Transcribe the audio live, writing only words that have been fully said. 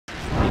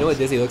know what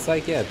Dizzy looks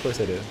like? Yeah, of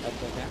course I do. Okay.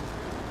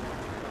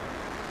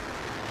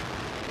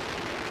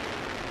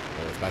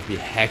 Oh, it's about to be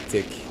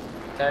hectic.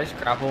 Did I just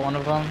grapple one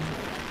of them? I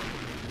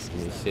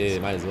mean, shit,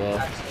 might as well.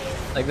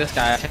 Like this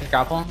guy, I can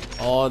grapple him.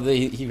 Oh,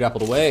 he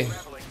grappled away.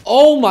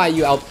 Oh my,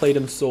 you outplayed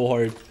him so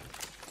hard. You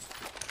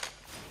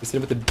hit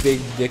him with the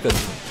big dick of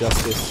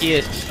justice. He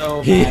is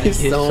so He mad. is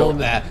so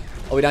mad.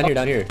 Oh, wait, down here,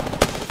 down here. I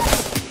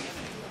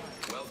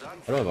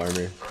don't have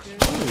armor.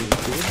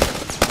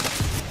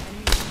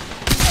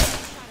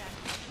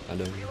 I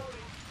don't.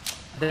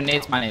 The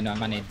nade's my nade, not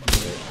my nade.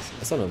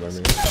 I still don't have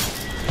armor.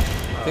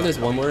 I think there's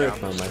one more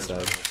on my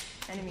side.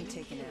 Enemy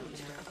taken out.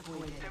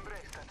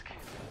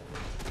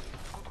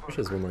 There's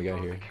just one more guy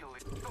here.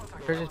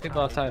 There's just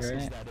people outside,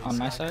 right? On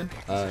my side?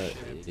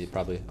 Yeah,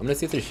 probably. I'm gonna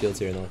see if there's shields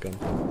here and they'll come.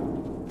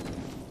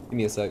 Give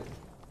me a sec.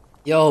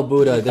 Yo,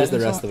 Buddha, there's the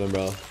rest of them,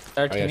 bro.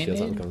 I got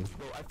shields on coming.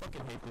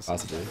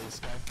 Possibly.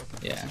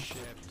 Yeah.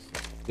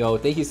 Yo,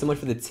 thank you so much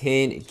for the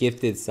 10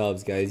 gifted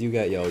subs, guys. You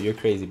got, yo, you're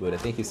crazy, Buddha.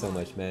 Thank you so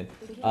much, man.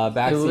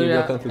 Backseat,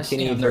 welcome for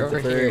Kenny,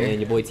 Christopher, and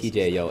your boy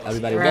TJ. Yo,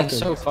 everybody, Ran welcome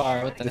so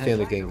far. What the to heck?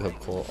 Family King Cup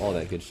Call, all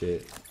that good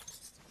shit.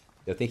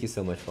 Yo, thank you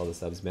so much for all the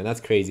subs, man. That's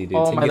crazy, dude.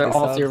 Oh 10 my, they're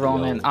gifted all subs, through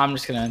rolling. yo. I'm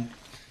just gonna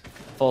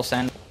full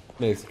send.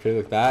 Makes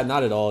Critical look bad?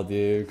 Not at all,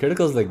 dude.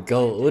 Critical's the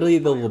GOAT. Literally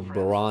the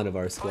LeBron of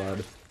our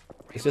squad.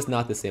 It's just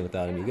not the same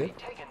without him. You good?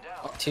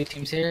 Oh, 2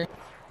 teams here.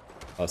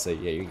 Oh, so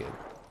yeah, you're good.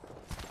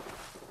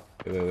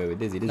 Wait,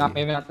 Dizzy. Not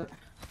maybe not.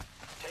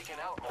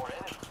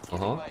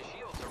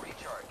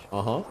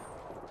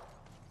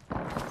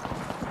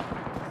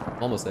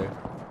 Almost there.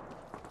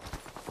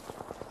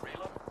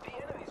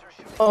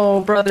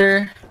 Oh,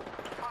 brother.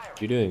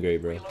 You're doing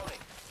great, bro.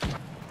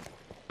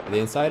 Are they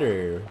inside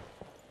or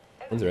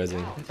one's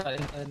resing? Inside.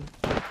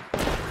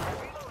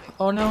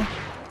 Oh no.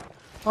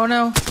 Oh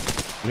no.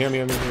 I'm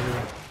here.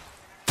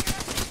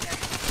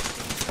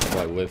 Oh,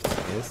 I whiffed.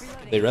 Nice.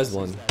 They res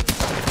one.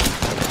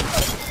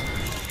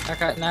 I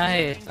got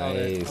nice.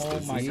 Nice. Oh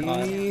my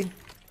god.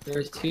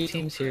 There's 2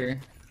 teams here.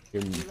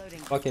 Your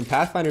fucking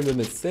Pathfinder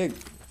movement's sick.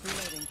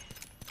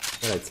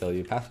 What did I tell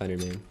you? Pathfinder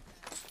man.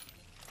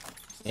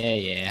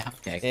 Yeah.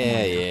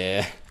 Okay.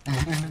 Yeah.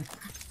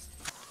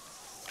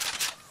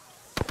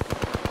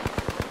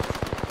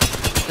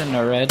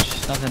 No reg,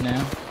 nothing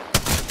new.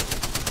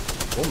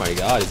 Oh my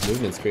god, his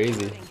movement's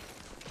crazy.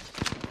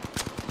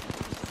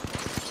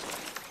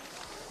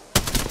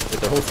 Like,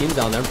 their whole team's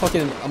down there.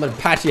 I'm an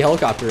Apache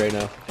helicopter right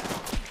now.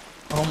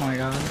 Oh my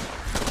god.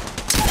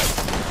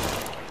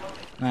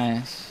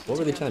 Nice. What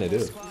were they trying to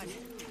do?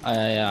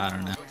 Yeah, I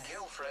don't know.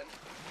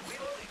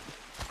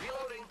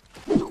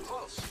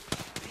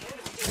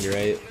 You're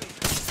right.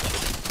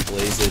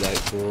 Laser,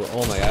 that cool.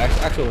 Oh my god,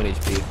 actual 1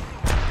 HP.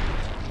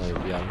 Oh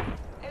yeah.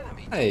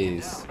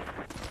 Nice.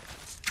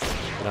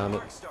 Get it.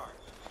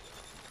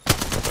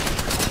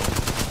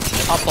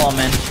 Up all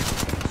man.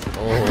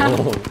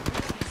 Oh,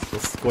 the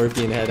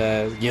scorpion head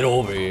ass. Get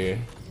over here.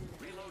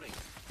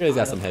 He's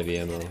got some heavy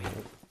ammo.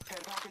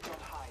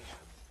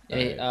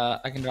 Hey,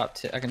 I can drop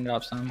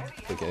some.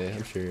 Okay,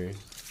 I'm sure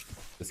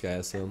this guy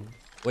has some.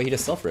 Wait, he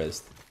just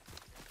self-resed.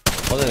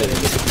 Oh, no, they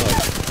just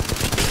smoke.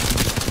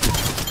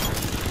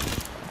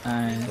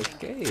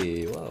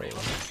 Okay, wow.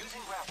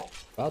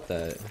 About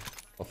that.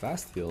 How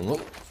fast heal.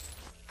 Nope.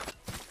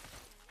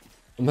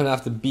 I'm gonna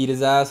have to beat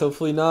his ass.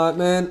 Hopefully not,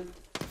 man.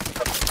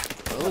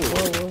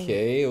 Oh,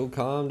 okay. Oh,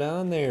 calm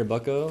down there,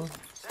 bucko.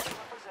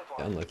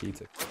 Yeah, unlucky. He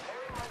took.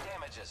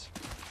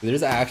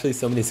 There's actually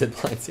so many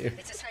zip lines here.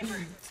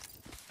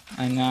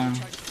 I know.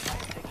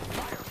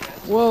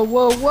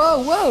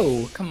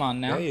 Whoa! Come on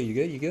now. Hey, you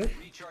good? You good?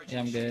 Yeah,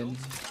 I'm good.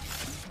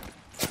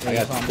 I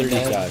got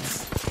 30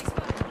 shots.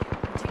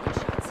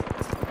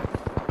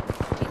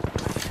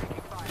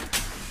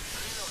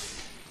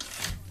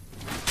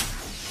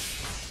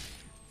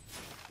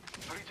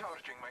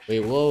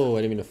 Wait, whoa,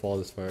 I didn't mean to fall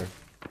this far.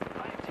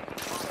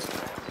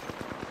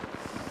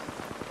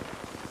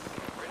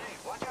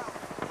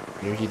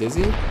 Energy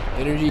dizzy?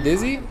 Energy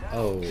dizzy?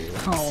 Oh.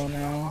 Oh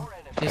no.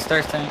 He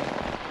starts tank.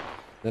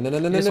 No,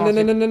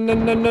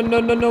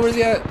 where's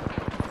he at?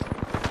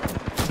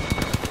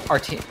 Our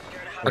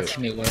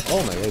teammate was.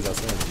 Oh my god, he's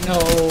outside. No.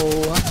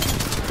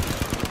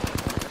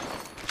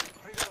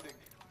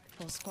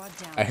 Full squad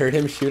down. I heard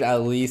him shoot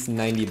at least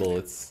 90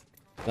 bullets.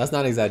 That's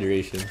not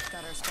exaggeration.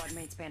 Got our squad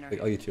mate's banner.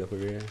 Like, I'll get you up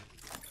over here.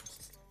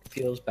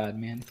 Feels bad,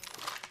 man.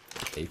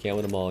 Hey, you can't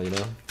win them all, you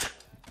know?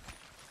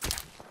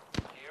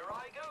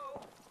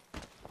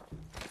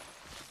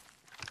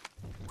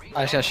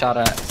 I just got shot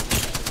at.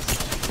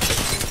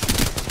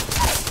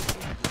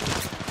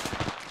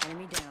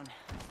 Enemy down.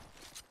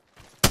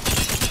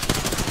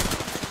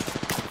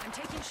 I'm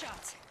taking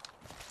shots.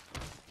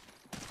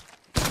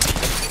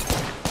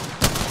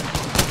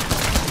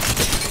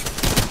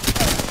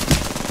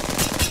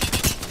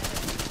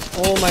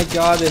 Oh my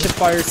god, the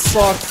hipfire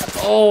sucks.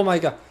 Oh my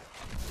god.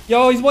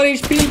 Yo, he's 1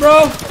 HP,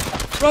 bro.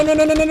 Run, no.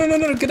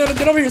 Get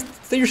over here.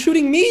 You're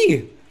shooting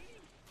me.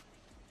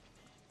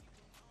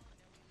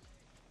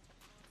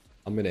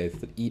 I'm gonna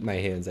eat my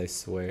hands, I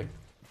swear.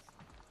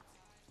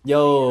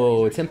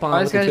 Yo,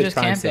 Timpon with the Twitch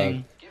Prime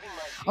sub.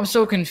 I'm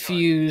so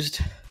confused.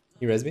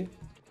 You res me?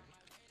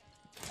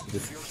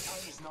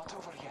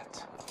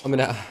 I'm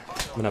gonna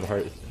have a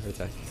heart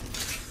attack.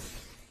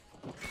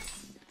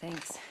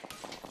 Thanks.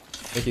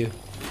 Thank you. Oh,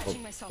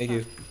 Patching myself thank up.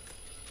 you.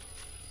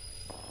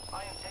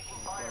 I am taking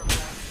fire.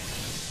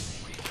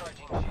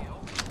 Recharging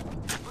shield.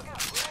 Look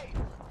out, grenade.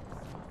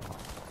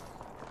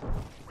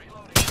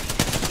 Reloading.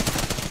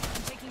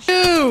 I'm taking shots.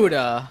 Dude!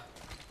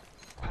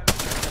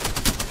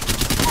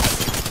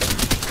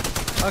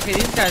 Okay,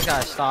 these guys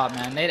gotta stop,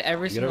 man. They had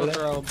every You get over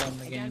single there? throw in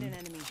the I downed game. an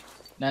enemy.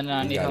 No, I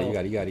You need got it, help. you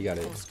got it, you got it, you got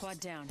it. Full squad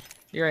down.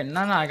 You're right.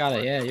 No, I got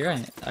it. Yeah, you're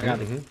right. I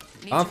got it.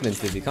 Mhm. Confidence,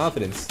 baby,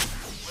 confidence.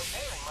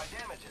 Repairing my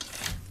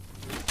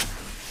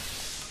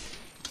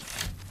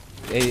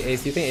damages. Hey,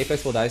 Ace, do you think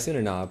Apex will die soon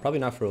or not? Probably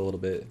not for a little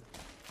bit.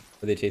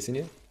 Are they chasing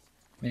you?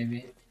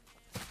 Maybe.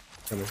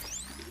 Come here.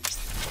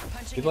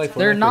 Punching People like a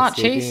They're Fortnite for not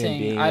escaping and chasing.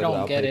 being I able to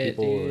don't get outplay it,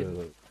 people dude. or,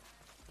 like,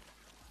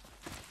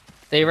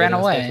 They ran But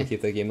aspect will away.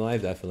 keep the game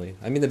alive, definitely.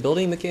 I mean, the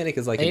building mechanic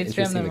is like an They spam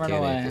interesting them run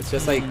mechanic. away. It's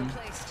just like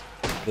placed.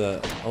 the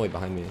oh wait,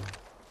 behind me.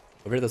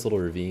 Over here, this little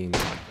ravine.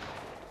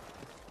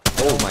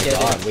 Oh my Get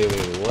god! it. Wait,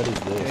 what is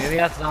Maybe this?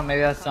 that's them. Maybe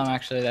that's them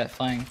actually. That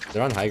flank.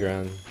 They're on high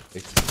ground.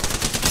 Like,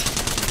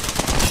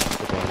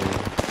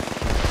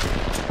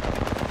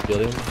 kill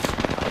him.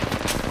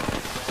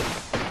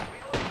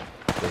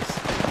 This.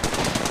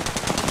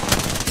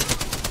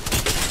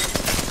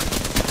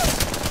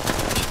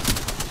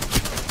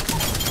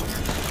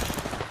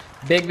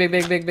 Big.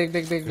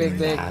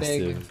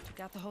 Massive.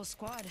 Got the whole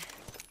squad.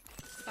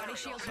 Body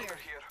shield here.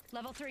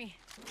 Level 3.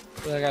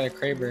 I got a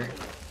Kraber.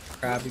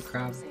 Crab.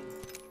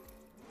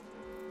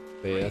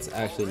 Wait, that's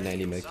actually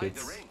 90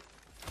 medkits. Wait,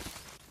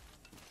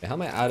 how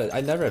am I out of?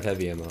 I never have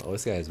heavy ammo. Oh,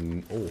 this guy has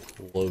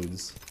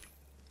loads.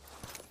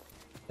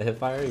 The hip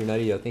fire, you're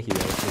nutty. Yo, thank you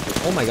guys.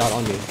 Oh my god,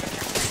 on me.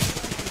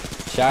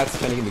 Chat's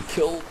trying to get me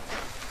killed.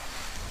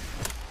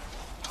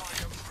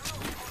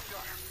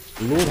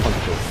 Lord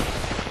Hunter.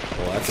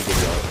 Oh, that's a good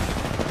job.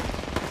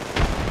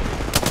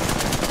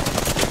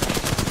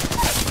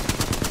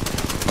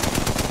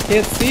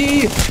 Can't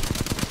see!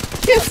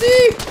 Can't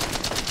see!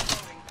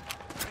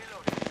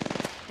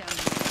 Down.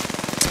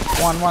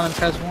 One and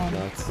Pez one.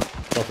 Nuts.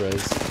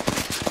 Self-res.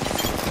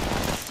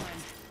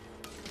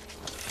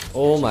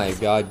 Oh my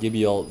god,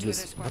 Gibby ult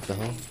just... What the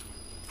hell?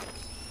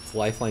 His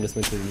lifeline just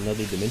went to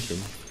another dimension.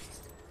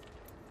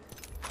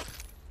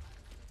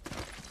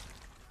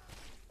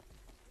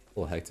 A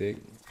little hectic.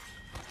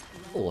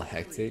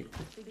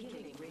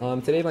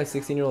 Today my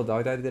 16-year-old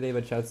dog died today,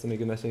 but chat sent me a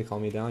good message to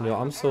calm me down. Yo,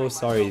 I'm so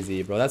sorry,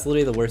 Z, bro. That's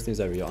literally the worst news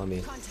ever, yo, on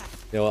me.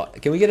 Yo,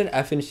 can we get an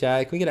F in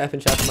chat? Can we get an F in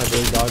chat for my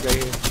brother's dog right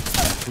here?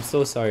 I'm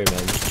so sorry,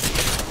 man.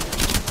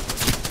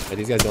 Yeah,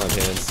 these guys don't have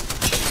hands.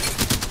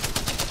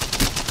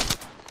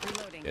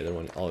 Reloading. Yeah, they're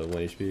all at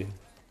 1 HP.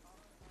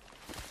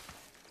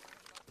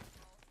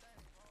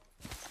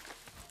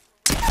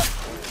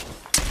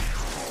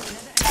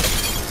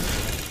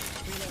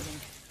 Reloading.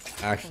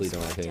 Actually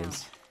don't have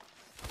hands.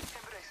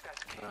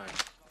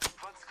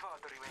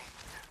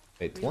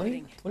 Wait,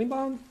 20? 20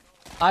 bomb?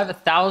 I have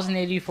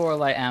 1,084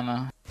 light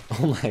ammo.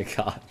 Oh my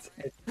god.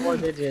 It's 4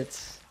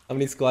 digits. How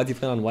many squads you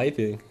plan on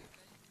wiping?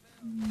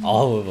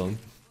 All of them.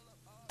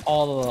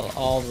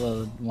 All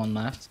the one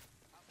left.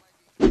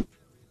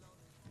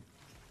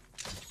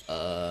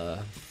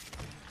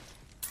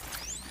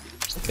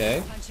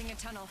 Okay. Punching a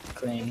tunnel.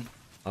 Clean.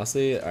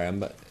 Honestly,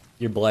 alright,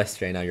 you're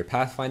blessed right now. You're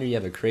Pathfinder, you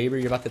have a Kraber,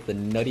 you're about to get the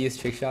nuttiest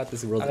trick shot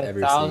this world's I have ever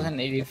seen.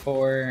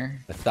 1,084.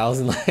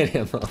 1,000 light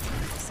ammo.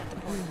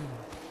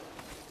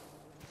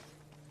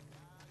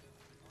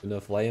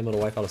 Enough light ammo to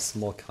wipe out a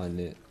small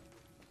continent.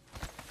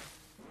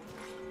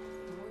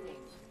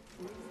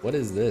 What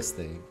is this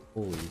thing?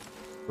 Holy.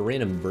 A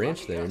random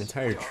branch there, an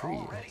entire tree.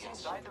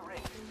 Inside the ring.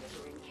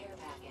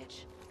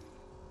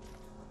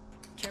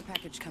 Care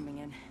package coming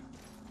in.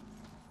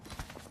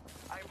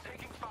 I am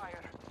taking fire.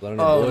 Let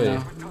Oh,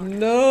 boy.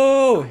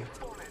 No!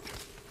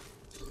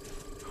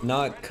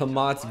 Not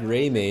Kamat's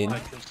Grey Mane. I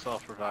can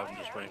self-revive. I'm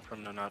just waiting for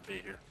him to not be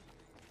here.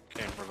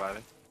 Okay, I'm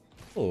reviving.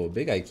 Oh,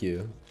 big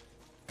IQ.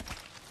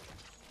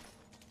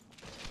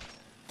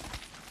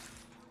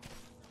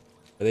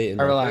 Are they in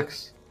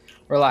market?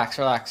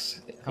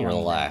 Relax. You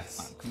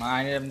relax. Come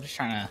on, I'm just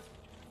trying to.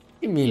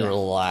 You mean Yeah.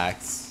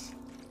 relax?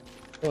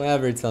 Don't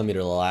ever tell me to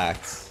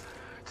relax.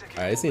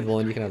 Alright, I just need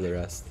one, you can have the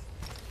rest.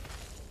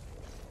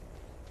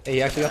 Hey,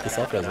 he actually got the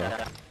self-res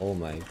off. Oh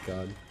my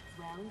god.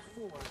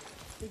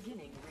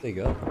 There you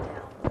go.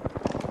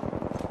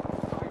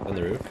 On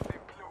the roof.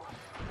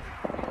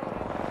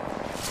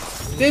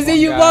 Dizzy,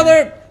 you guy.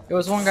 mother! It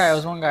was one guy. It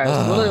was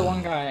literally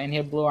one guy, and he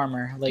had blue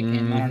armor. Like, I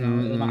don't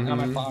know. It was not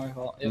my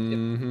fault. Yep.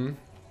 Mm-hmm.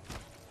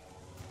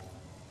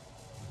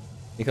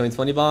 Incoming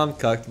 20 bomb.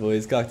 Cucked,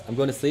 boys. Cucked. I'm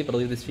going to sleep, but I'll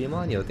leave the stream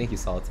on. Yo, thank you,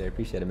 Solitaire.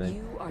 Appreciate it, man.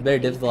 You better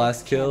dip the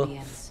last kill.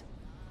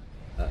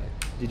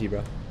 GG,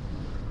 bro.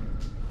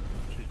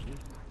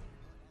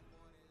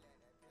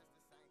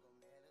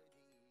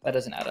 That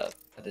doesn't add up.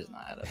 That does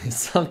not add up.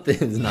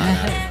 Something's not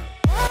adding up.